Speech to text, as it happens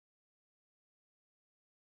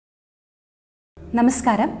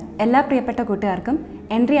നമസ്കാരം എല്ലാ പ്രിയപ്പെട്ട കൂട്ടുകാർക്കും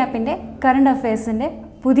എൻട്രി ആപ്പിൻ്റെ കറണ്ട് അഫയേഴ്സിൻ്റെ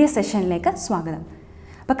പുതിയ സെഷനിലേക്ക് സ്വാഗതം.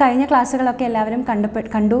 അപ്പോൾ കഴിഞ്ഞ ക്ലാസ്സുകളൊക്കെ എല്ലാവരും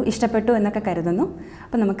കണ്ടു ഇഷ്ടപ്പെട്ടു എന്നൊക്കെ കരുതുന്നു.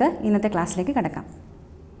 അപ്പോൾ നമുക്ക് ഇന്നത്തെ ക്ലാസ്സിലേക്ക് കടക്കാം.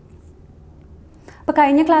 അപ്പോൾ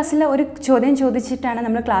കഴിഞ്ഞ ക്ലാസ്സിൽ ഒരു ചോദ്യം ചോദിച്ചിട്ടാണ്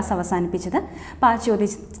നമ്മൾ ക്ലാസ് അവസാനിപ്പിച്ചത്. അപ്പോൾ ആ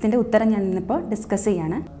ചോദ്യത്തിൻ്റെ ഉത്തരം ഞാൻ ഇന്നിപ്പോൾ ഡിസ്കസ്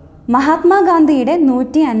ചെയ്യാണ്. മഹാത്മാഗാന്ധിയുടെ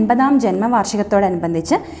 150-ാം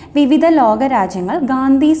ജന്മവാർഷികത്തോടനുബന്ധിച്ച് വിവിധ ലോകരാജ്യങ്ങൾ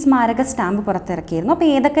ഗാന്ധി സ്മാരക സ്റ്റാമ്പ് പുറത്തിറക്കിയിരുന്നു. അപ്പോൾ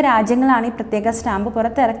ഏതൊക്കെ രാജ്യങ്ങളാണ് ഈ പ്രത്യേക സ്റ്റാമ്പ്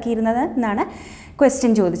പുറത്തിറക്കിയിരുന്നത് എന്നാണ്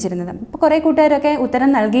ക്വസ്റ്റ്യൻ ചോദിച്ചിരുന്നത്. അപ്പോൾ കുറേ കൂട്ടുകാരൊക്കെ ഉത്തരം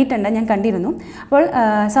നൽകിയിട്ടുണ്ട്, ഞാൻ കണ്ടിരുന്നു. അപ്പോൾ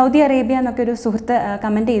സൗദി അറേബ്യ എന്നൊക്കെ ഒരു സുഹൃത്ത്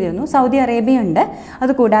കമൻറ്റ് ചെയ്തിരുന്നു. സൗദി അറേബ്യ ഉണ്ട്.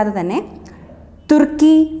 അതുകൂടാതെ തന്നെ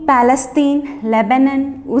തുർക്കി, Palestine, Lebanon,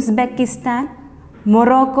 Uzbekistan,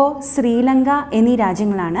 Morocco, Sri Lanka എന്നീ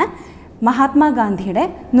രാജ്യങ്ങളാണ് മഹാത്മാഗാന്ധിയുടെ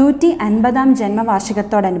 150-ാം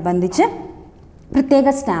ജന്മവാർഷികത്തോടനുബന്ധിച്ച് പ്രത്യേക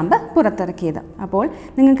സ്റ്റാമ്പ് പുറത്തിറക്കിയത്. അപ്പോൾ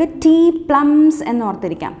നിങ്ങൾക്ക് ടി പ്ലംസ്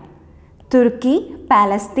എന്നോർത്തിരിക്കാം. തുർക്കി,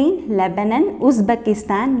 Palestine, Lebanon,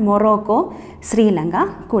 Uzbekistan, Morocco, Sri Lanka,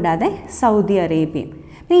 കൂടാതെ സൗദി അറേബ്യയും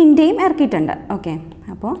ഇന്ത്യയും ഇറക്കിയിട്ടുണ്ട്. ഓക്കെ,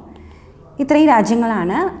 അപ്പോൾ ഇത്രയും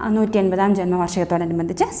രാജ്യങ്ങളാണ് 150-ാം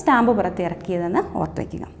ജന്മവാർഷികത്തോടനുബന്ധിച്ച് സ്റ്റാമ്പ് പുറത്തിറക്കിയതെന്ന് ഓർത്ത്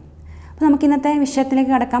വയ്ക്കുക. അപ്പോൾ നമുക്കിന്നത്തെ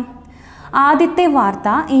വിഷയത്തിലേക്ക് കടക്കാം. ആദ്യത്തെ വാർത്ത,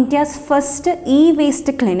 India's first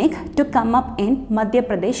waste clinic to come up in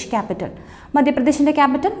Madhya Pradesh capital. മധ്യപ്രദേശിൻ്റെ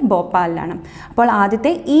capital ഭോപ്പാലിലാണ്. അപ്പോൾ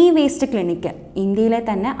ആദ്യത്തെ വേസ്റ്റ് ക്ലിനിക്ക്, ഇന്ത്യയിലെ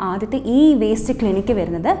തന്നെ ആദ്യത്തെ വേസ്റ്റ് ക്ലിനിക്ക്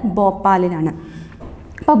വരുന്നത് ഭോപ്പാലിലാണ്.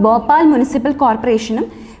 അപ്പോൾ ഭോപ്പാൽ മുനിസിപ്പൽ കോർപ്പറേഷനും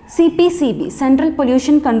CPCB സെൻട്രൽ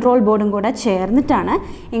പൊല്യൂഷൻ കൺട്രോൾ ബോർഡും കൂടെ ചേർന്നിട്ടാണ്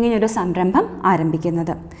ഇങ്ങനെയൊരു സംരംഭം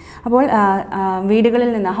ആരംഭിക്കുന്നത്. അപ്പോൾ വീടുകളിൽ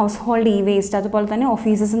നിന്ന് ഹൗസ് ഹോൾഡ് വേസ്റ്റ്, അതുപോലെ തന്നെ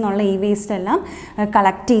ഓഫീസസിൽ നിന്നുള്ള വേസ്റ്റ് എല്ലാം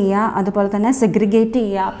കളക്ട് ചെയ്യുക, അതുപോലെ തന്നെ സെഗ്രിഗേറ്റ്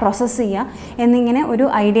ചെയ്യുക, പ്രോസസ്സ് ചെയ്യുക എന്നിങ്ങനെ ഒരു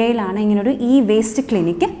ഐഡിയയിലാണ് ഇങ്ങനൊരു വേസ്റ്റ്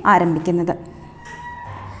ക്ലിനിക്ക് ആരംഭിക്കുന്നത്.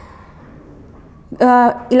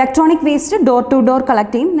 Electronic waste door to door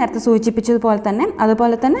collect ചെയ്യും, നേരത്തെ സൂചിപ്പിച്ചതുപോലെ തന്നെ.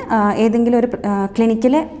 അതുപോലെ തന്നെ ഏതെങ്കിലും ഒരു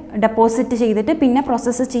ക്ലിനിക്കിൽ ഡെപ്പോസിറ്റ് ചെയ്തിട്ട് പിന്നെ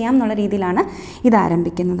പ്രോസസ്സ് ചെയ്യാം എന്നുള്ള രീതിയിലാണ് ഇത്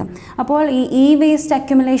ആരംഭിക്കുന്നത്. അപ്പോൾ ഈ വേസ്റ്റ്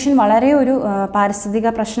അക്യുമുലേഷൻ വളരെ ഒരു പാരിസ്ഥിതിക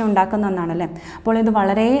പ്രശ്നം ഉണ്ടാക്കുന്ന ഒന്നാണല്ലേ. അപ്പോൾ ഇത്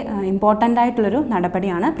വളരെ ഇമ്പോർട്ടൻ്റ് ആയിട്ടുള്ളൊരു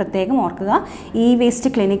നടപടിയാണ്, പ്രത്യേകം ഓർക്കുക.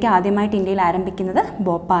 വേസ്റ്റ് ക്ലിനിക്ക് ആദ്യമായിട്ട് ഇന്ത്യയിൽ ആരംഭിക്കുന്നത്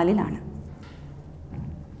ഭോപ്പാലിലാണ്.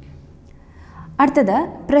 അടുത്തത്,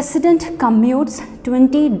 president കമ്മ്യൂട്ട്സ്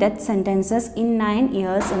 20 death sentences in 9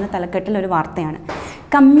 years എന്ന തലക്കെട്ടിൽ ഒരു വാർത്തയാണ്.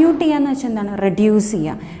 കമ്മ്യൂട്ട് ചെയ്യുക എന്ന് വെച്ചാൽ എന്താണ്? റെഡ്യൂസ്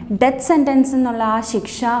ചെയ്യുക. ഡെത്ത് സെൻറ്റൻസ് എന്നുള്ള ആ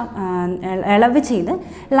ശിക്ഷ ഇളവ് ചെയ്ത്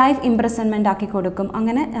ലൈഫ് ഇംപ്രിസൺമെൻ്റ് ആക്കി കൊടുക്കും.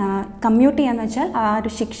 അങ്ങനെ കമ്മ്യൂട്ട് ചെയ്യുക എന്ന് വെച്ചാൽ ആ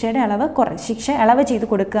ഒരു ശിക്ഷയുടെ ശിക്ഷ ഇളവ് ചെയ്ത്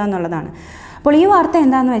കൊടുക്കുക എന്നുള്ളതാണ്. അപ്പോൾ ഈ വാർത്ത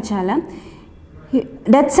എന്താണെന്ന് വെച്ചാൽ,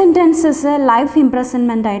 ഡെത്ത് സെൻറ്റൻസസ് ലൈഫ്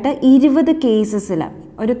ഇംപ്രിസൺമെൻ്റ് ആയിട്ട് 20 കേസസിൽ,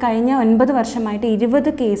 ഒരു കഴിഞ്ഞ 9 വർഷമായിട്ട്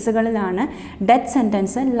 20 കേസുകളിലാണ് ഡെത്ത്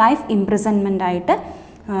സെൻറ്റൻസ് ലൈഫ് ഇംപ്രിസൺമെൻ്റ് ആയിട്ട്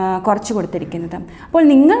കുറച്ച് കൊടുത്തിരിക്കുന്നത്. അപ്പോൾ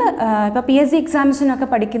നിങ്ങൾ ഇപ്പോൾ PSC എക്സാംസിനൊക്കെ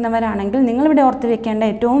പഠിക്കുന്നവരാണെങ്കിൽ നിങ്ങളിവിടെ ഓർത്ത് വെക്കേണ്ട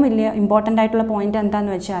ഏറ്റവും വലിയ ഇമ്പോർട്ടൻ്റ് ആയിട്ടുള്ള പോയിൻ്റ്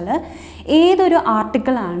എന്താണെന്ന് വെച്ചാൽ, ഏതൊരു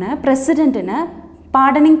ആർട്ടിക്കിളാണ് പ്രസിഡൻറ്റിന്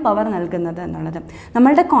പാർഡനിങ് പവർ നൽകുന്നത് എന്നുള്ളത്.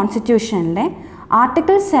 നമ്മളുടെ കോൺസ്റ്റിറ്റ്യൂഷനിലെ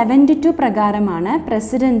ആർട്ടിക്കിൾ 72 പ്രകാരമാണ്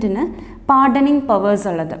പ്രസിഡൻറ്റിന് പാർഡനിങ് പവേഴ്സ്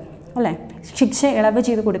ഉള്ളത്, അല്ലേ? ശിക്ഷ ഇളവ്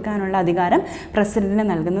ചെയ്ത് കൊടുക്കാനുള്ള അധികാരം പ്രസിഡന്റിന്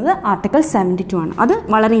നൽകുന്നത് ആർട്ടിക്കിൾ 72 ആണ്. അത്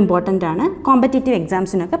വളരെ ഇമ്പോർട്ടൻ്റ് ആണ് കോമ്പറ്റേറ്റീവ്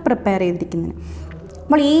എക്സാംസിനൊക്കെ പ്രിപ്പയർ ചെയ്തിരിക്കുന്നതിന്.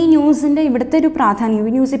 അപ്പോൾ ഈ ന്യൂസിൻ്റെ ഇവിടുത്തെ ഒരു പ്രാധാന്യം,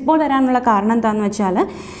 ഈ ന്യൂസ് ഇപ്പോൾ വരാനുള്ള കാരണം എന്താണെന്ന് വെച്ചാൽ,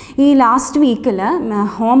 ഈ ലാസ്റ്റ് വീക്കിൽ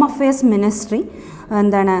home affairs ministry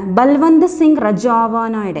Balwant Singh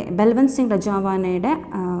രജോവാനയുടെ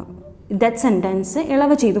death sentence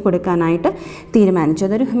ഇളവ് ചെയ്ത് കൊടുക്കാനായിട്ട് തീരുമാനിച്ചു.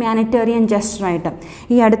 അതൊരു ഹ്യൂമാനിറ്റേറിയൻ ജസ്റ്ററായിട്ട്.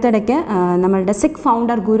 ഈ അടുത്തിടയ്ക്ക് നമ്മളുടെ സിഖ്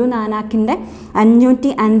ഫൗണ്ടർ ഗുരു നാനാക്കിൻ്റെ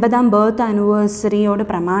 550-ാം ബർത്ത് ആനിവേഴ്സറിയോട്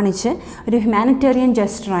പ്രമാണിച്ച് ഒരു ഹ്യൂമാനിറ്റേറിയൻ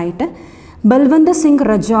ജസ്റ്ററായിട്ട് ബൽവന്ത് സിംഗ്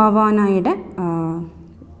രജോവാനയുടെ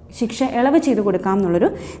ശിക്ഷ ഇളവ് ചെയ്ത് കൊടുക്കാം എന്നുള്ളൊരു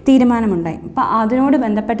തീരുമാനമുണ്ടായി. അപ്പോൾ അതിനോട്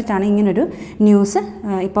ബന്ധപ്പെട്ടിട്ടാണ് ഇങ്ങനൊരു ന്യൂസ്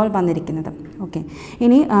ഇപ്പോൾ വന്നിരിക്കുന്നത്. ഓക്കെ,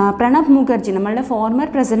 ഇനി പ്രണബ് മുഖർജി, നമ്മളുടെ ഫോർമർ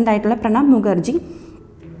പ്രസിഡൻ്റ് ആയിട്ടുള്ള പ്രണബ് മുഖർജി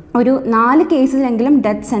ഒരു 4 കേസിലെങ്കിലും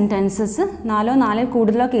ഡെത്ത് സെൻറ്റൻസസ്, 4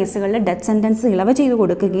 കൂടുതലോ കേസുകളിൽ ഡെത്ത് സെൻറ്റൻസ് ഇളവ് ചെയ്ത്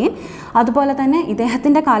കൊടുക്കുകയും, അതുപോലെ തന്നെ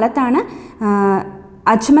ഇദ്ദേഹത്തിൻ്റെ കാലത്താണ്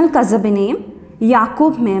അജ്മൽ കസബിനെയും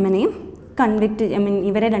യാക്കൂബ് മേമനെയും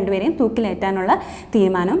ഇവരെ രണ്ടുപേരെയും തൂക്കിലേറ്റാനുള്ള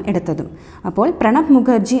തീരുമാനം എടുത്തതും. അപ്പോൾ പ്രണബ്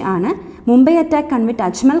മുഖർജി ആണ് Mumbai attack convict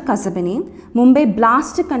Ajmal കസബിനെയും Mumbai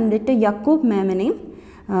blast convict Yakub മേമനെയും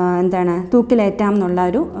തൂക്കിലേറ്റാം എന്നുള്ള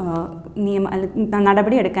ഒരു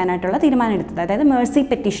നടപടി എടുക്കാനായിട്ടുള്ള തീരുമാനം എടുത്തത്. അതായത്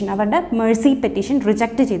അവരുടെ മേഴ്സി പെറ്റീഷൻ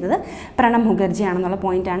റിജക്റ്റ് ചെയ്തത് പ്രണബ് മുഖർജിയാണെന്നുള്ള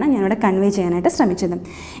പോയിൻ്റാണ് ഞാനിവിടെ കൺവേ ചെയ്യാനായിട്ട് ശ്രമിച്ചത്.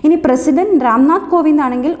 ഇനി പ്രസിഡന്റ് രാംനാഥ് കോവിന്ദ്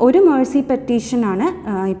ആണെങ്കിൽ ഒരു മേഴ്സി പെറ്റീഷനാണ്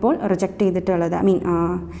ഇപ്പോൾ റിജക്റ്റ് ചെയ്തിട്ടുള്ളത്.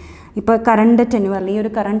 ഇപ്പോൾ കറണ്ട്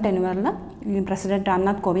ടെനുവറിൽ പ്രസിഡന്റ്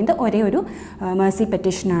രാംനാഥ് കോവിന്ദ് ഒരേ ഒരു മേഴ്സി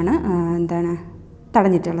പെറ്റീഷനാണ്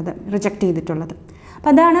തടഞ്ഞിട്ടുള്ളത്, റിജക്റ്റ് ചെയ്തിട്ടുള്ളത്.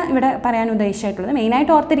 അപ്പോൾ അതാണ് ഇവിടെ പറയാൻ ഉദ്ദേശിച്ചിട്ടുള്ളത്.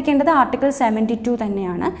 മെയിനായിട്ട് ഓർത്തിരിക്കേണ്ടത് ആർട്ടിക്കിൾ 72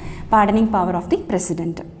 തന്നെയാണ്, pardoning power of the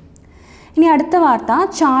president. ഇനി അടുത്ത വാർത്ത,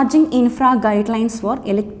 charging infra guide lines four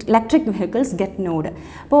electric vehicles get node.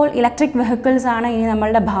 അപ്പോൾ ഇലക്ട്രിക് വെഹിക്കിൾസ് ആണ് ഇനി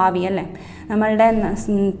നമ്മളുടെ ഭാവി അല്ലേ. നമ്മളുടെ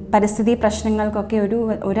പരിസ്ഥിതി പ്രശ്നങ്ങൾക്കൊക്കെ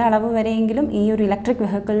ഒരളവ് വരെയെങ്കിലും ഈ ഒരു ഇലക്ട്രിക്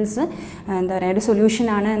വെഹിക്കിൾസ് എന്താ പറയുക ഒരു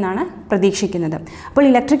സൊല്യൂഷനാണ് എന്നാണ് പ്രതീക്ഷിക്കുന്നത്. അപ്പോൾ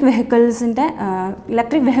ഇലക്ട്രിക്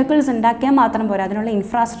വെഹിക്കിൾസ് ഉണ്ടാക്കിയാൽ മാത്രം പോരാ, അതിനുള്ള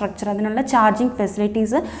ഇൻഫ്രാസ്ട്രക്ചർ, അതിനുള്ള ചാർജിങ്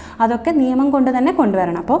ഫെസിലിറ്റീസ് അതൊക്കെ നിയമം കൊണ്ട് തന്നെ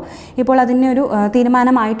കൊണ്ടുവരണം. അപ്പോൾ ഇപ്പോൾ അതിനൊരു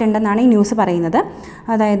തീരുമാനമായിട്ടുണ്ടെന്നാണ് ഈ ന്യൂസ് പറയുന്നത്.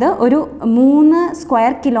 അതായത് ഒരു 3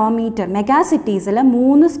 square kilometre mega സിറ്റീസിൽ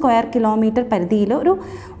 3 square kilometre പരിധിയിൽ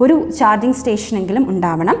ഒരു ചാർജിങ് സ്റ്റേഷനെങ്കിലും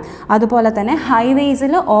ഉണ്ടാവണം. അതുപോലെ തന്നെ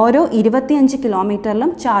ഹൈവേസിൽ ഓരോ 25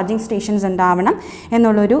 കിലോമീറ്ററിലും ചാർജിങ് സ്റ്റേഷൻസ് ഉണ്ടാവണം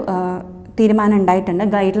എന്നുള്ളൊരു തീരുമാനം ഉണ്ടായിട്ടുണ്ട്,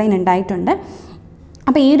 ഗൈഡ് ലൈൻ ഉണ്ടായിട്ടുണ്ട്.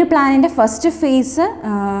 അപ്പോൾ ഈ ഒരു പ്ലാനിൻ്റെ ഫസ്റ്റ് ഫേസ്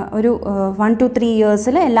ഒരു 1 to 3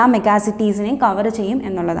 ഇയേഴ്സിൽ എല്ലാ മെഗാ സിറ്റീസിനെയും കവർ ചെയ്യും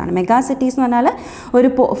എന്നുള്ളതാണ്. മെഗാ സിറ്റീസ് എന്ന് പറഞ്ഞാൽ ഒരു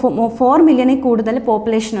 4 മില്യണിൽ കൂടുതൽ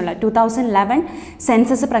പോപ്പുലേഷനുള്ള 2011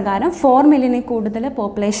 സെൻസസ് പ്രകാരം 4 മില്യണിൽ കൂടുതൽ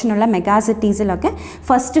പോപ്പുലേഷനുള്ള മെഗാ സിറ്റീസിലൊക്കെ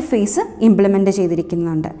ഫസ്റ്റ് ഫേസ് ഇംപ്ലിമെൻറ്റ്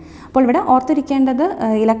ചെയ്തിരിക്കുന്നുണ്ട്. അപ്പോൾ ഇവിടെ ഓർത്തിരിക്കേണ്ടത്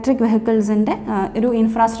ഇലക്ട്രിക് വെഹിക്കിൾസിൻ്റെ ഒരു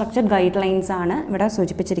ഇൻഫ്രാസ്ട്രക്ചർ ഗൈഡ് ലൈൻസ് ആണ് ഇവിടെ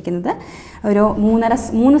സൂചിപ്പിച്ചിരിക്കുന്നത്. ഒരു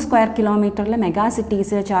 3 സ്ക്വയർ കിലോമീറ്ററിൽ മെഗാ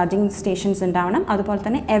സിറ്റീസിൽ ചാർജിങ് സ്റ്റേഷൻസ് ഉണ്ടാവണം. അതുപോലെ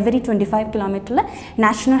തന്നെ എവറി 25 കിലോമീറ്ററിൽ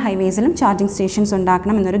നാഷണൽ ഹൈവേസിലും ചാർജിങ് സ്റ്റേഷൻസ്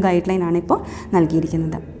ഉണ്ടാക്കണം എന്നൊരു ഗൈഡ് ലൈനാണ് ഇപ്പോൾ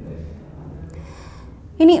നൽകിയിരിക്കുന്നത്.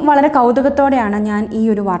 ഇനി വളരെ കൗതുകത്തോടെയാണ് ഞാൻ ഈ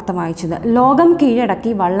ഒരു വാർത്ത വായിച്ചത്. ലോകം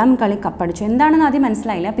കീഴടക്കി വള്ളം കളി കപ്പടിച്ചു. എന്താണെന്ന് ആദ്യം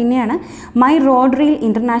മനസ്സിലായില്ല. പിന്നെയാണ് my road reel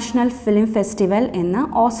international film festival എന്ന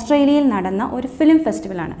ഓസ്ട്രേലിയയിൽ നടന്ന ഒരു ഫിലിം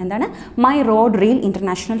ഫെസ്റ്റിവലാണ്. എന്താണ് my road reel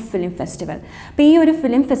international film festival. അപ്പോൾ ഈ ഒരു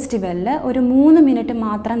ഫിലിം ഫെസ്റ്റിവലിൽ ഒരു 3 മിനിറ്റ്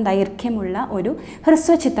മാത്രം ദൈർഘ്യമുള്ള ഒരു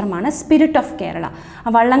ഹ്രസ്വചിത്രമാണ് സ്പിരിറ്റ് ഓഫ് കേരള.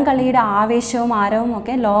 വള്ളംകളിയുടെ ആവേശവും ആരവവും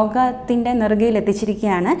ഒക്കെ ലോകത്തിൻ്റെ നെറുകയിൽ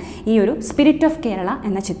എത്തിച്ചിരിക്കുകയാണ് ഈ ഒരു സ്പിരിറ്റ് ഓഫ് കേരള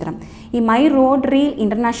എന്ന ചിത്രം. ഈ my road reel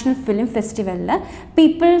international film ഫെസ്റ്റിവലിൽ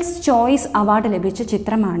പീപ്പിൾസ് ചോയ്സ് അവാർഡ് ലഭിച്ച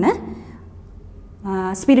ചിത്രമാണ്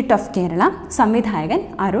സ്പിരിറ്റ് ഓഫ് കേരള. സംവിധായകൻ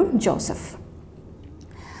അരുൺ ജോസഫ്.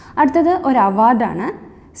 അടുത്തത് ഒരു അവാർഡാണ്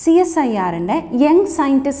CSIRൻ്റെ യങ്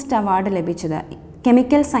സയൻറ്റിസ്റ്റ് അവാർഡ് ലഭിച്ചത്.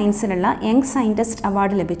 കെമിക്കൽ സയൻസിലുള്ള യങ് സയൻറ്റിസ്റ്റ്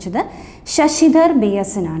അവാർഡ് ലഭിച്ചത് Shashidhar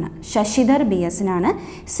BSനാണ്. Shashidhar BSനാണ്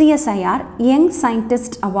CSIR young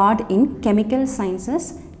scientist award in chemical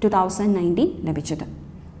sciences 2019 ലഭിച്ചത്.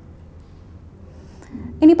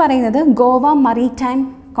 ഇനി പറയുന്നത് ഗോവ മറീടൈം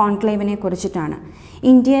കോൺക്ലേവിനെ കുറിച്ചിട്ടാണ്.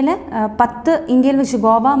 ഇന്ത്യയിൽ വെച്ച്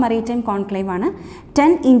ഗോവ മറീടൈം കോൺക്ലേവാണ്.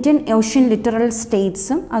 10 ഇന്ത്യൻ ഓഷ്യൻ ലിറ്ററൽ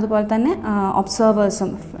സ്റ്റേറ്റ്സും അതുപോലെ തന്നെ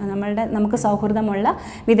ഒബ്സർവേഴ്സും നമുക്ക് സൗഹൃദമുള്ള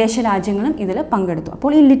വിദേശ രാജ്യങ്ങളും ഇതിൽ പങ്കെടുത്തു.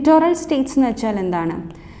 അപ്പോൾ ഈ ലിറ്ററൽ സ്റ്റേറ്റ്സ് എന്ന് വെച്ചാൽ എന്താണ്?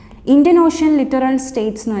 ഇന്ത്യൻ ഓഷ്യൻ ലിറ്ററൽ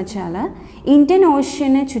സ്റ്റേറ്റ്സ് എന്ന് വെച്ചാൽ ഇന്ത്യൻ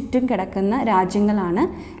ഓഷ്യന് ചുറ്റും കിടക്കുന്ന രാജ്യങ്ങളാണ്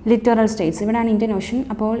ലിറ്ററൽ സ്റ്റേറ്റ്സ്. ഇവിടെയാണ് ഇന്ത്യൻ ഓഷ്യൻ.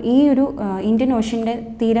 അപ്പോൾ ഈ ഒരു ഇന്ത്യൻ ഓഷ്യൻ്റെ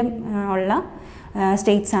തീരം ഉള്ള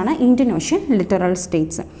സ്റ്റേറ്റ്സ് ആണ് ഇന്ത്യൻ ഓഷ്യൻ ലിറ്ററൽ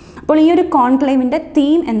സ്റ്റേറ്റ്സ്. അപ്പോൾ ഈ ഒരു കോൺക്ലേവിൻ്റെ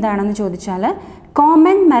തീം എന്താണെന്ന് ചോദിച്ചാൽ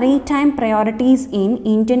common മറീടൈം priorities in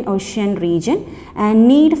Indian ocean region and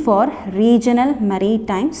need for regional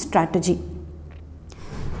മറീടൈം strategy.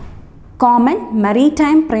 Common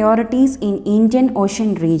മറീടൈം priorities in Indian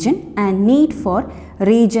ocean region and need for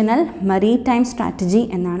regional മറീടൈം strategy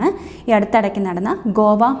എന്നാണ് ഈ അടുത്തിടയ്ക്ക് നടന്ന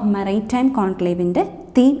ഗോവ മറീടൈം കോൺക്ലേവിൻ്റെ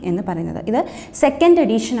തീം എന്ന് പറയുന്നത്. ഇത് 2nd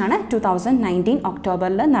എഡിഷനാണ് 2019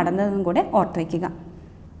 ഒക്ടോബറിൽ നടന്നതെന്നും കൂടെ ഓർത്ത് വയ്ക്കുക.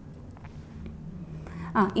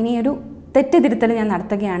 ഇനിയൊരു തെറ്റിതിരുത്തൽ ഞാൻ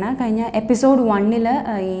നടത്തുകയാണ്. കഴിഞ്ഞ എപ്പിസോഡ് 1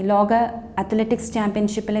 ഈ ലോക അത്ലറ്റിക്സ്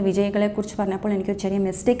ചാമ്പ്യൻഷിപ്പിലെ വിജയികളെക്കുറിച്ച് പറഞ്ഞപ്പോൾ എനിക്കൊരു ചെറിയ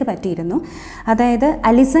മിസ്റ്റേക്ക് പറ്റിയിരുന്നു. അതായത്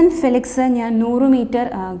അലിസൺ ഫെലിക്സ് ഞാൻ 100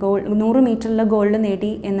 മീറ്ററിൽ ഗോൾഡ്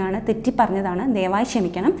നേടി എന്നാണ് തെറ്റി പറഞ്ഞതാണ്. ദയവായി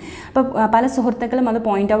ക്ഷമിക്കണം. അപ്പോൾ പല സുഹൃത്തുക്കളും അത്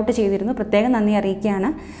പോയിൻ്റ് ഔട്ട് ചെയ്തിരുന്നു. പ്രത്യേകം നന്ദി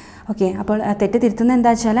അറിയിക്കുകയാണ്. ഓക്കെ, അപ്പോൾ തെറ്റ് തിരുത്തുന്നത്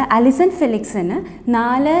എന്താ വെച്ചാൽ Allison ഫെലിക്സിന്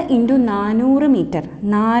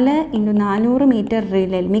 4x400 metre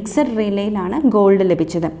റിലേയിൽ mixed റിലേയിലാണ് gold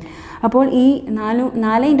ലഭിച്ചത്. അപ്പോൾ ഈ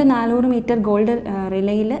 4x400 metre gold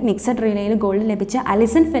mixed റിലേയിൽ gold ലഭിച്ച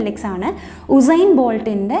അലിസൺ ഫെലിക്സ് ആണ് ഉസൈൻ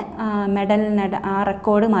ബോൾട്ടിൻ്റെ ആ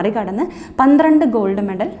റെക്കോർഡ് മറികടന്ന് 12 ഗോൾഡ്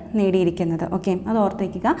മെഡൽ നേടിയിരിക്കുന്നത്. ഓക്കെ, അത്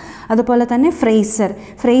ഓർത്തേക്കുക. അതുപോലെ തന്നെ ഫ്രേസർ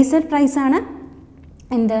പ്രൈസാണ്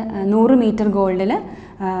 100 മീറ്ററിൽ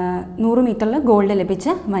ഗോൾഡ് ലഭിച്ച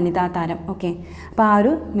വനിതാ താരം. ഓക്കെ, അപ്പോൾ ആ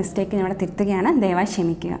ഒരു മിസ്റ്റേക്ക് ഞാൻ ഇവിടെ തിരുത്തുകയാണ്. ദയവായി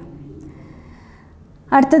ക്ഷമിക്കുക.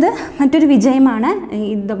 അടുത്തത് മറ്റൊരു വിജയമാണ്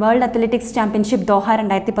world athletics championship Doha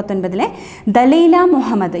 2019 ദലൈല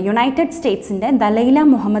Muhammad. United സ്റ്റേറ്റ്സിൻ്റെ ദലൈല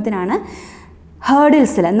മുഹമ്മദിനാണ്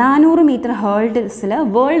ഹേർഡിൽസിൽ 400 metre ഹേർഡിൽസിൽ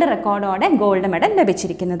world റെക്കോർഡോടെ gold medal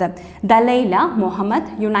ലഭിച്ചിരിക്കുന്നത്. ദലൈല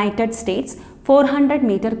Muhammad, United States 400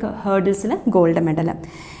 metre ഹേർഡിൽസിൽ gold medal.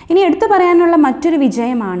 ഇനി എടുത്തു പറയാനുള്ള മറ്റൊരു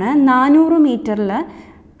വിജയമാണ് 400 മീറ്ററിൽ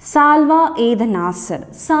സാൽവ ഈദ് നാസർ.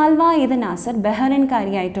 സാൽവ ഈദ് നാസർ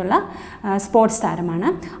ബഹ്റൈൻകാരിയായിട്ടുള്ള സ്പോർട്സ് താരമാണ്.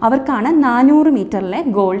 അവർക്കാണ് 400 മീറ്ററിലെ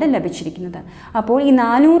ഗോൾഡ് ലഭിച്ചിരിക്കുന്നത്. അപ്പോൾ ഈ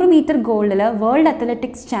 400 മീറ്റർ ഗോൾഡിൽ വേൾഡ്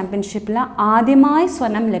അത്ലറ്റിക്സ് ചാമ്പ്യൻഷിപ്പിൽ ആദ്യമായി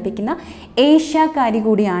സ്വർണം ലഭിക്കുന്ന ഏഷ്യക്കാരി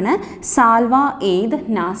കൂടിയാണ് സാൽവ ഈദ്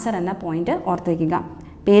നാസർ എന്ന പോയിന്റ് ഓർത്തിരിക്കുക.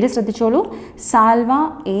 പേര് ശ്രദ്ധിച്ചോളൂ, സാൽവ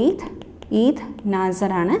ഈദ്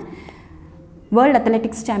നാസർ ആണ് വേൾഡ്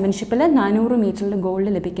അത്ലറ്റിക്സ് ചാമ്പ്യൻഷിപ്പിൽ 400 മീറ്ററിൽ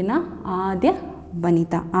ഗോൾഡ് ലഭിക്കുന്ന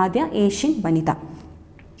ആദ്യ ഏഷ്യൻ വനിത.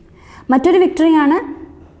 മറ്റൊരു വിക്ടറിയാണ്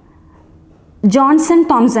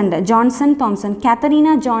കാത്തറീന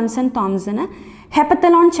ജോൺസൺ തോംസന്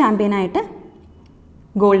ഹെപ്പത്തലോൺ ചാമ്പ്യനായിട്ട്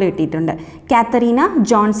ഗോൾഡ് കിട്ടിയിട്ടുണ്ട്. കാത്തറീന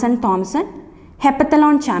ജോൺസൺ തോംസൺ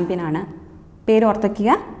ഹെപ്പത്തലോൺ ചാമ്പ്യനാണ്. പേര്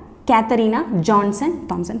ഓർത്തിക്കുക, കാത്തറീന ജോൺസൺ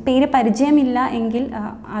തോംസൺ. പേര് പരിചയമില്ല എങ്കിൽ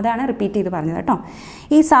അതാണ് റിപ്പീറ്റ് ചെയ്ത് പറഞ്ഞത് കേട്ടോ.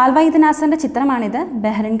 ഈ സാൽവ ഈദ് നാസറിൻ്റെ ചിത്രമാണിത്,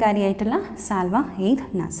 ബഹ്റൈൻകാരിയായിട്ടുള്ള സാൽവ ഈദ്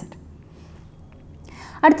നാസർ.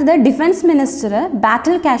 അടുത്തത് ഡിഫൻസ് മിനിസ്റ്റർ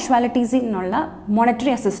ബാറ്റിൽ കാഷ്വാലിറ്റീസിനുള്ള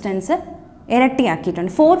മോണിറ്ററി അസിസ്റ്റൻസ്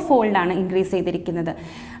ഇരട്ടിയാക്കിയിട്ടുണ്ട്. 4-fold ഇൻക്രീസ് ചെയ്തിരിക്കുന്നത്.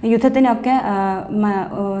 യുദ്ധത്തിനൊക്കെ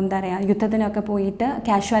യുദ്ധത്തിനൊക്കെ പോയിട്ട്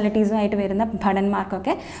കാഷ്വാലിറ്റീസുമായിട്ട് വരുന്ന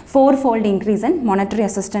ഭടന്മാർക്കൊക്കെ 4-fold increase in monetary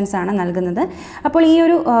assistance ആണ് നൽകുന്നത്. അപ്പോൾ ഈ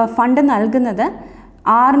ഒരു ഫണ്ട് നൽകുന്നത്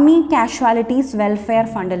ആർമി കാഷ്വാലിറ്റീസ് വെൽഫെയർ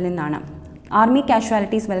ഫണ്ടിൽ നിന്നാണ്.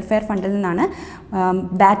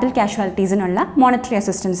 ബാറ്റിൽ കാഷ്വാലിറ്റീസിനുള്ള മോണിറ്ററി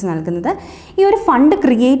അസിസ്റ്റൻസ് നൽകുന്നത്. ഈ ഒരു ഫണ്ട്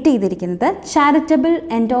ക്രിയേറ്റ് ചെയ്തിരിക്കുന്നത് ചാരിറ്റബിൾ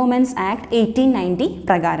എൻഡോമെൻറ്റ്സ് ആക്ട് 1890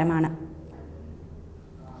 പ്രകാരമാണ്.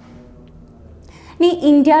 ഇനി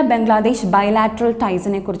ഇന്ത്യ ബംഗ്ലാദേശ് ബൈലാറ്ററൽ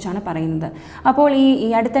ടൈസിനെ കുറിച്ചാണ് പറയുന്നത്. അപ്പോൾ ഈ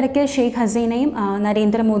അടുത്തിടയ്ക്ക് ഷെയ്ഖ് ഹസീനയും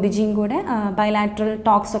നരേന്ദ്രമോദിജിയും കൂടെ ബൈലാറ്ററൽ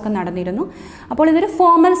ടോക്സ് ഒക്കെ നടന്നിരുന്നു. അപ്പോൾ ഇതൊരു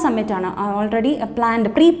ഫോർമൽ സമ്മിറ്റാണ്, ഓൾറെഡി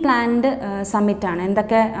പ്രീ പ്ലാൻഡ് സമ്മിറ്റാണ്.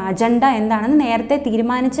 എന്തൊക്കെ അജണ്ട എന്താണെന്ന് നേരത്തെ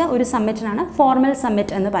തീരുമാനിച്ച ഒരു സമ്മിറ്റിനാണ് ഫോർമൽ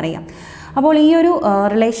സമ്മിറ്റ് എന്ന് പറയാം. അപ്പോൾ ഈ ഒരു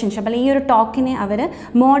റിലേഷൻഷിപ്പ് അല്ലെങ്കിൽ ഈ ഒരു ടോക്കിനെ അവർ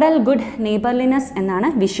മോഡൽ ഗുഡ് നെയ്ബർലിനെസ് എന്നാണ്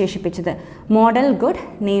വിശേഷിപ്പിച്ചത്. മോഡൽ ഗുഡ്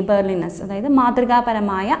നെയ്ബർലിനെസ്, അതായത്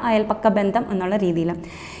മാതൃകാപരമായ അയൽപക്ക ബന്ധം എന്നുള്ള രീതിയിൽ.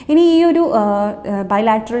 ഇനി ഈ ഒരു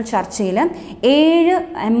ബൈലാറ്ററൽ ചർച്ചയിൽ 7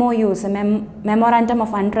 MOUs മെമ്മോറാൻഡം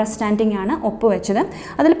ഓഫ് അണ്ടർസ്റ്റാൻഡിംഗ് ആണ് ഒപ്പുവെച്ചത്.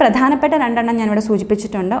 അതിൽ പ്രധാനപ്പെട്ട 2 ഞാനിവിടെ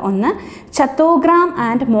സൂചിപ്പിച്ചിട്ടുണ്ട്. ഒന്ന് ചത്തോഗ്രാം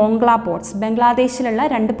ആൻഡ് മോംഗ്ല പോർട്സ്. ബംഗ്ലാദേശിലുള്ള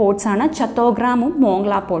 2 പോർട്സാണ് ചത്തോഗ്രാമും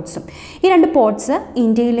മോംഗ്ല പോർട്സും. ഈ 2 പോർട്സ്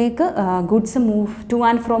ഇന്ത്യയിലേക്ക് ഗുഡ്സ് ടു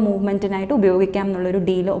ആൻഡ് ഫ്രോ മൂവ്മെൻറ്റിനായിട്ട് ഉപയോഗിക്കാം എന്നുള്ളൊരു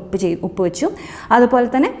ഡീൽ ഒപ്പുവെച്ചു. അതുപോലെ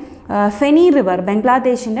തന്നെ ഫെനി റിവർ,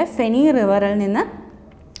 ബംഗ്ലാദേശിൻ്റെ ഫെനി റിവറിൽ നിന്ന്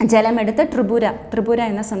ജലമെടുത്ത് ത്രിപുര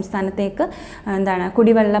എന്ന സംസ്ഥാനത്തേക്ക്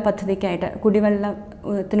കുടിവെള്ള പദ്ധതിക്കായിട്ട്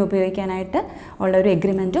കുടിവെള്ളത്തിന് ഉപയോഗിക്കാനായിട്ട് ഉള്ള ഒരു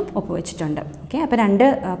എഗ്രിമെൻറ്റും ഒപ്പുവെച്ചിട്ടുണ്ട്. ഓക്കെ, അപ്പോൾ 2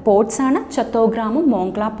 പോർട്സാണ് ചത്തോഗ്രാമും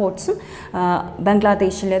മോംഗ്ല പോർട്സും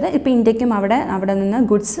ബംഗ്ലാദേശിലേത്. ഇപ്പോൾ ഇന്ത്യക്കും അവിടെ നിന്ന്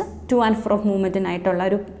ഗുഡ്സ് ടു ആൻഡ് ഫ്രോ മൂവ്മെൻറ്റിനായിട്ടുള്ള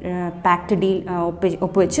ഒരു പാക്ട് ഡീൽ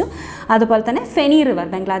ഒപ്പുവെച്ചു. അതുപോലെ തന്നെ ഫെനി റിവർ,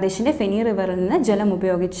 ബംഗ്ലാദേശിൻ്റെ ഫെനി റിവറിൽ നിന്ന് ജലം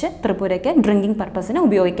ഉപയോഗിച്ച് ത്രിപുരയ്ക്ക് ഡ്രിങ്കിങ് പർപ്പസിന്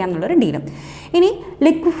ഉപയോഗിക്കാം എന്നുള്ളൊരു ഡീലും. ഇനി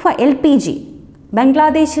LPG,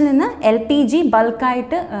 ബംഗ്ലാദേശിൽ നിന്ന് LPG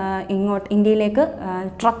ബൾക്കായിട്ട് ഇന്ത്യയിലേക്ക്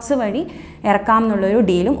ട്രക്സ് വഴി ഇറക്കാം എന്നുള്ളൊരു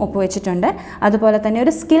ഡീലും ഒപ്പുവെച്ചിട്ടുണ്ട്. അതുപോലെ തന്നെ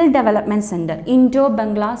ഒരു skill development centre, Indo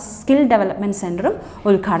Bangla skill development സെൻറ്ററും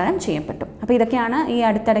ഉദ്ഘാടനം ചെയ്യപ്പെട്ടു. അപ്പോൾ ഇതൊക്കെയാണ് ഈ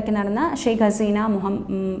അടുത്തിടയ്ക്ക് നടന്ന ഷെയ്ഖ് ഹസീന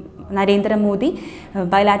നരേന്ദ്രമോദി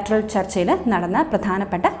ബൈലാറ്ററൽ ചർച്ചയിൽ നടന്ന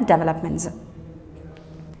പ്രധാനപ്പെട്ട developments.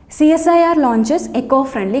 CSIR launches eco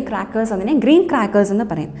friendly crackers, അതിനെ ഗ്രീൻ ക്രാക്കേഴ്സ് എന്ന്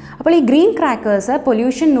പറയും. അപ്പോൾ ഈ ഗ്രീൻ ക്രാക്കേഴ്സ്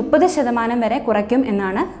പൊല്യൂഷൻ 30% വരെ കുറയ്ക്കും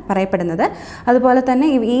എന്നാണ് പറയപ്പെടുന്നത്. അതുപോലെ തന്നെ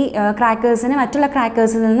ഈ ക്രാക്കേഴ്സിനെ മറ്റുള്ള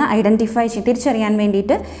ക്രാക്കേഴ്സിൽ നിന്ന് തിരിച്ചറിയാൻ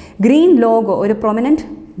വേണ്ടിയിട്ട് ഗ്രീൻ ലോഗോ, ഒരു പ്രൊമിനൻറ്റ്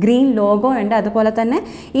ഗ്രീൻ ലോഗോ ഉണ്ട്. അതുപോലെ തന്നെ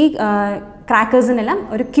ഈ ക്രാക്കേഴ്സിനെല്ലാം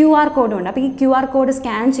ഒരു QR കോഡും ഉണ്ട്. അപ്പോൾ ഈ QR കോഡ്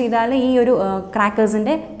സ്കാൻ ചെയ്താൽ ഈ ഒരു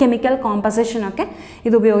ക്രാക്കേഴ്സിൻ്റെ കെമിക്കൽ കോമ്പസിഷനൊക്കെ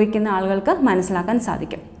ഇത് ഉപയോഗിക്കുന്ന ആളുകൾക്ക് മനസ്സിലാക്കാൻ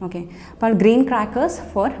സാധിക്കും. ഓക്കെ, അപ്പോൾ green crackers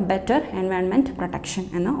four better environment protection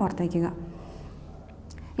എന്ന് ഓർത്തിരിക്കുക.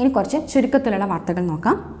 ഇനി കുറച്ച് ചുരുക്കത്തിലുള്ള വാർത്തകൾ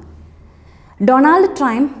നോക്കാം. Donald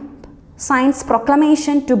Trump science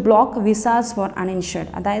proclamation to block visas four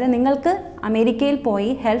അൺഇൻഷുർഡ്. അതായത് നിങ്ങൾക്ക് അമേരിക്കയിൽ പോയി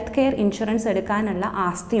ഹെൽത്ത് കെയർ ഇൻഷുറൻസ് എടുക്കാനുള്ള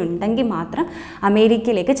ആസ്തി ഉണ്ടെങ്കിൽ മാത്രം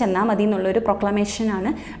അമേരിക്കയിലേക്ക് ചെന്നാൽ മതി എന്നുള്ളൊരു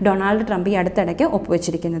പ്രൊക്ലമേഷനാണ് ഡൊണാൾഡ് ട്രംപ് ഈ അടുത്തിടയ്ക്ക്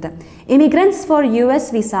ഒപ്പുവെച്ചിരിക്കുന്നത്. Immigrants four US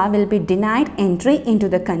visa will be denied entry in to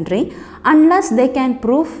the country unless they can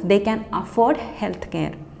prove they can afford health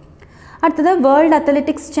care. അടുത്തത് വേൾഡ്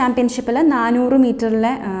അത്ലറ്റിക്സ് ചാമ്പ്യൻഷിപ്പിൽ 400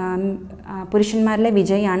 മീറ്ററിലെ പുരുഷന്മാരിലെ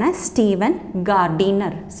വിജയിയാണ് സ്റ്റീവൻ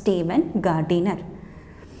ഗാർഡിനർ.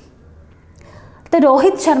 അടുത്ത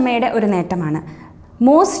രോഹിത് ശർമ്മയുടെ ഒരു നേട്ടമാണ്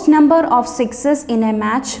most number of sixes in A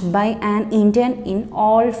match by an Indian in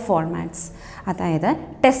all formats. അതായത്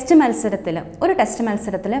ഒരു test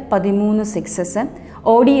മത്സരത്തിൽ 13 sixes,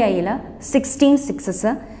 ODIയിൽ 16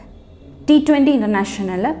 sixes, T20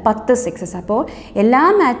 ഇൻ്റർനാഷണലിൽ 10 sixes. അപ്പോൾ എല്ലാ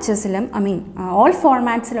മാച്ചസിലും ഓൾ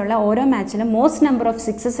ഫോർമാറ്റ്സിലുള്ള ഓരോ മാച്ചിലും മോസ്റ്റ് നമ്പർ ഓഫ്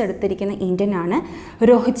സിക്സസ് എടുത്തിരിക്കുന്ന ഇന്ത്യനാണ്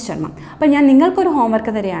രോഹിത് ശർമ്മ. അപ്പോൾ ഞാൻ നിങ്ങൾക്കൊരു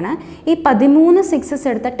ഹോംവർക്ക് തരികയാണ്. ഈ 13 സിക്സസ്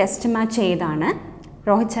എടുത്ത ടെസ്റ്റ് മാച്ച് ഏതാണ്?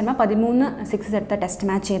 രോഹിത് ശർമ്മ 13 സിക്സസ് എടുത്ത ടെസ്റ്റ്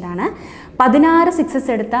മാച്ച് ഏതാണ്? 16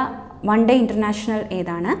 സിക്സസ് എടുത്ത വൺ ഡേ ഇൻ്റർനാഷണൽ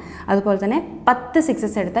ഏതാണ്? അതുപോലെ തന്നെ 10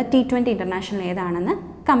 സിക്സസ് എടുത്ത T20 ഇൻ്റർനാഷണൽ ഏതാണെന്ന്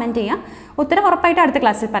കമൻറ്റ് ചെയ്യുക. ഉത്തരം ഉറപ്പായിട്ട് അടുത്ത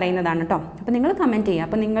ക്ലാസ്സിൽ പറയുന്നതാണ് കേട്ടോ. അപ്പോൾ നിങ്ങൾ കമൻറ്റ് ചെയ്യുക.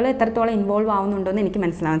 അപ്പോൾ നിങ്ങൾ എത്രത്തോളം ഇൻവോൾവ് ആവുന്നുണ്ടോ എന്ന് എനിക്ക്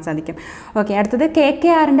മനസ്സിലാവാൻ സാധിക്കും. ഓക്കെ, അടുത്തത്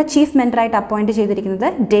KKRൻ്റെ ചീഫ് മെൻറ്ററായിട്ട് അപ്പോയിൻറ്റ് ചെയ്തിരിക്കുന്നത്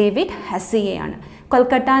David ഹസിയെയാണ്.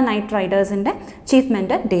 Kolkata night റൈഡേഴ്സിൻ്റെ chief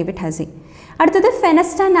mentor David ഹസി. അടുത്തത്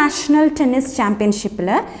ഫെനസ്റ്റ നാഷണൽ ടെന്നീസ് ചാമ്പ്യൻഷിപ്പിൽ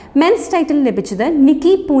മെൻസ് ടൈറ്റിൽ ലഭിച്ചത്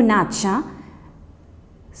നിക്കി പൂനാച്ച.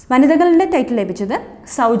 വനിതകളുടെ ടൈറ്റിൽ ലഭിച്ചത്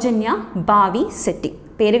സൗജന്യ ഭാവി സെട്ടി.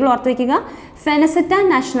 പേരുകൾ ഓർത്ത് വയ്ക്കുക. ഫെനസ്റ്റ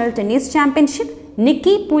national tennis championship,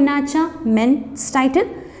 Nikki Poonacha men's title,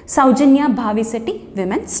 സൗജന്യ ഭാവി സെട്ടി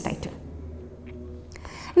വിമൻസ് ടൈറ്റിൽ.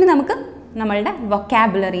 ഇനി നമുക്ക് നമ്മളുടെ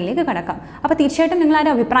വൊക്കാബുലറിയിലേക്ക് കടക്കാം. അപ്പോൾ തീർച്ചയായിട്ടും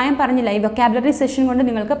നിങ്ങളാരും അഭിപ്രായം പറഞ്ഞില്ല ഈ വൊക്കാബുലറി സെഷൻ കൊണ്ട്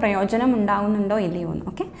നിങ്ങൾക്ക് പ്രയോജനം ഉണ്ടാകുന്നുണ്ടോ ഇല്ലയോ എന്ന്.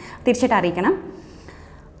 ഓക്കെ, തീർച്ചയായിട്ടും അറിയിക്കണം.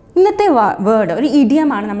 ഇന്നത്തെ വേർഡ് ഒരു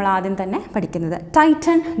ഇഡിയമാണ് നമ്മൾ ആദ്യം തന്നെ പഠിക്കുന്നത്.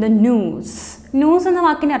 Titan the news. ന്യൂസ് എന്ന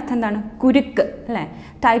വാക്കിൻ്റെ അർത്ഥം എന്താണ്? കുരുക്ക് അല്ലേ?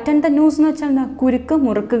 ടൈറ്റൻ ദ ന്യൂസ് എന്ന് വെച്ചാൽ എന്താ? കുരുക്ക്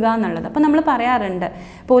മുറുക്കുക എന്നുള്ളത്. അപ്പോൾ നമ്മൾ പറയാറുണ്ട്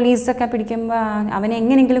പോലീസൊക്കെ പിടിക്കുമ്പോൾ അവനെ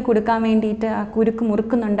എങ്ങനെയെങ്കിലും കൊടുക്കാൻ വേണ്ടിയിട്ട് ആ കുരുക്ക്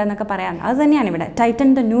മുറുക്കുന്നുണ്ടെന്നൊക്കെ പറയാറുണ്ട്. അത് തന്നെയാണ് ഇവിടെ ടൈറ്റൻ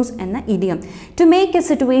ദ ന്യൂസ് എന്ന idiom. To make A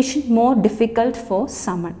situation more difficult four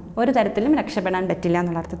someone. ഒരു തരത്തിലും രക്ഷപ്പെടാൻ പറ്റില്ല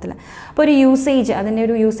എന്നുള്ള അർത്ഥത്തിൽ. അപ്പോൾ ഒരു യൂസേജ്, അതിൻ്റെ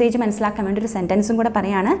ഒരു യൂസേജ് മനസ്സിലാക്കാൻ വേണ്ടി ഒരു സെൻറ്റൻസും കൂടെ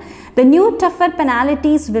പറയാണ്. The new tougher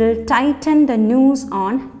penalties will Titan the news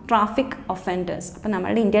on traffic offenders. അപ്പോൾ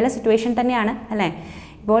നമ്മളുടെ ഇന്ത്യയിലെ സിറ്റുവേഷൻ തന്നെയാണ് അല്ലേ?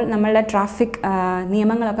 ഇപ്പോൾ നമ്മളുടെ ട്രാഫിക്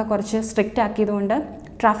നിയമങ്ങളൊക്കെ കുറച്ച് സ്ട്രിക്റ്റ് ആക്കിയതുകൊണ്ട്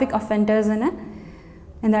ട്രാഫിക് ഒഫൻഡേഴ്സിന്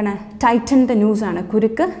എന്താണ്? ടൈറ്റൻ ദ ന്യൂസാണ്,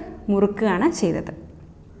 കുരുക്ക് മുറുക്കുകയാണ് ചെയ്തത്.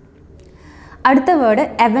 അടുത്ത വേർഡ്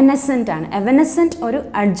എവനസെൻ്റ് ആണ്. എവനസെൻ്റ് ഒരു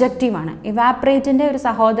അഡ്ജക്റ്റീവാണ്. ഇവാപ്പറേറ്റിൻ്റെ ഒരു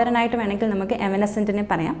സഹോദരനായിട്ട് വേണമെങ്കിൽ നമുക്ക് എവനസെൻറ്റിനെ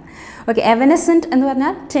പറയാം. ഓക്കെ, എവനസെൻ്റ് എന്ന്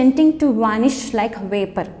പറഞ്ഞാൽ tending to vanish like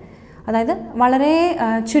vapour. അതായത് വളരെ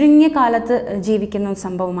ചുരുങ്ങിയ കാലത്ത് ജീവിക്കുന്ന ഒരു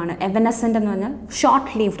സംഭവമാണ്. എവനസെൻ്റ് എന്ന് പറഞ്ഞാൽ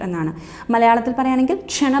ഷോർട്ട് ലീവ്ഡ് എന്നാണ്. മലയാളത്തിൽ പറയുകയാണെങ്കിൽ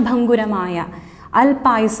ക്ഷണഭങ്കുരമായ,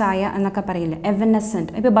 അൽപായുസായ എന്നൊക്കെ പറയില്ല,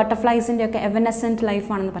 എവനസെൻ്റ്. ഇപ്പോൾ ബട്ടർഫ്ലൈസിൻ്റെ ഒക്കെ എവനസെൻ്റ്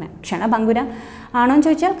ലൈഫാണെന്ന് പറയാം. ക്ഷണഭങ്കുരം ആണോ എന്ന്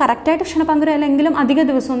ചോദിച്ചാൽ കറക്റ്റായിട്ട് ക്ഷണഭങ്കുരം അല്ലെങ്കിലും അധിക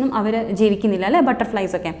ദിവസമൊന്നും അവർ ജീവിക്കുന്നില്ല അല്ലേ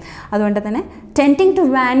ബട്ടർഫ്ലൈസൊക്കെ. അതുകൊണ്ട് തന്നെ tending to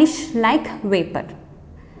vanish like vapour.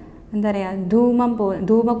 എന്താ പറയുക,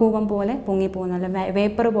 ധൂമകൂപം പോലെ പൊങ്ങിപ്പോകുന്ന, അല്ല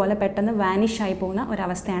വേപ്പർ പോലെ പെട്ടെന്ന് വാനിഷായി പോകുന്ന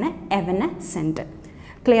ഒരവസ്ഥയാണ് എവനസെൻ്റ്.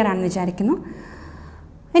 ക്ലിയർ ആണെന്ന് വിചാരിക്കുന്നു.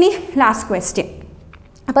 ഇനി ലാസ്റ്റ് ക്വസ്റ്റ്യൻ.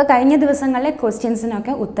 അപ്പോൾ കഴിഞ്ഞ ദിവസങ്ങളിലെ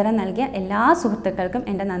ക്വസ്റ്റ്യൻസിനൊക്കെ ഉത്തരം നൽകിയ എല്ലാ സുഹൃത്തുക്കൾക്കും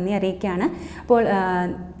എൻ്റെ നന്ദി അറിയിക്കുകയാണ്. അപ്പോൾ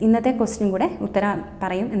ഇന്നത്തെ ക്വസ്റ്റ്യൻ കൂടെ ഉത്തരം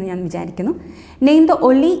പറയും എന്ന് ഞാൻ വിചാരിക്കുന്നു. Name the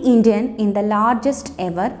only Indian in the largest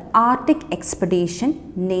ever Arctic expedition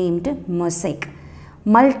named mosaic.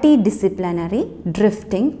 Multi-disciplinary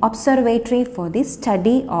drifting observatory for the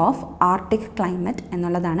study of Arctic climate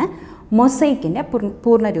എന്നുള്ളതാണ് മൊസൈക്കിൻ്റെ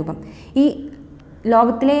പൂർണ്ണരൂപം. ഈ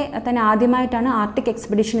ലോകത്തിലെ തന്നെ ആദ്യമായിട്ടാണ് ആർട്ടിക്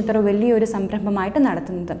എക്സ്പെഡിഷൻ ഇത്ര വലിയൊരു സംരംഭമായിട്ട്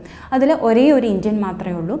നടത്തുന്നത്. അതിൽ ഒരേ ഒരു ഇന്ത്യൻ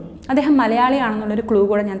മാത്രമേ ഉള്ളൂ. അദ്ദേഹം മലയാളിയാണെന്നുള്ളൊരു ക്ലൂ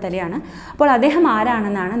കൂടെ ഞാൻ തരികയാണ്. അപ്പോൾ അദ്ദേഹം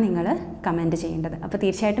ആരാണെന്നാണ് നിങ്ങൾ കമൻറ്റ് ചെയ്യേണ്ടത്. അപ്പോൾ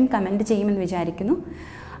തീർച്ചയായിട്ടും കമൻറ്റ് ചെയ്യുമെന്ന് വിചാരിക്കുന്നു.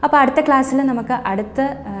 അപ്പോൾ അടുത്ത ക്ലാസ്സിൽ നമുക്ക് അടുത്ത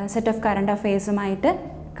സെറ്റ് ഓഫ് കറണ്ട് അഫെയർസുമായിട്ട്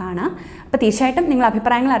കാണാം. അപ്പോൾ തീർച്ചയായിട്ടും നിങ്ങൾ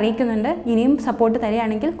അഭിപ്രായങ്ങൾ അറിയിക്കുന്നുണ്ട്. ഇനിയും സപ്പോർട്ട്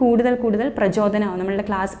തരികയാണെങ്കിൽ കൂടുതൽ പ്രചോദനമാവും നമ്മളുടെ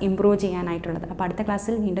ക്ലാസ് ഇമ്പ്രൂവ് ചെയ്യാനായിട്ടുള്ളത്. അപ്പോൾ അടുത്ത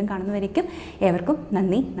ക്ലാസ്സിൽ വീണ്ടും കാണുന്നതായിരിക്കും. ഏവർക്കും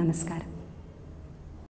നന്ദി, നമസ്കാരം.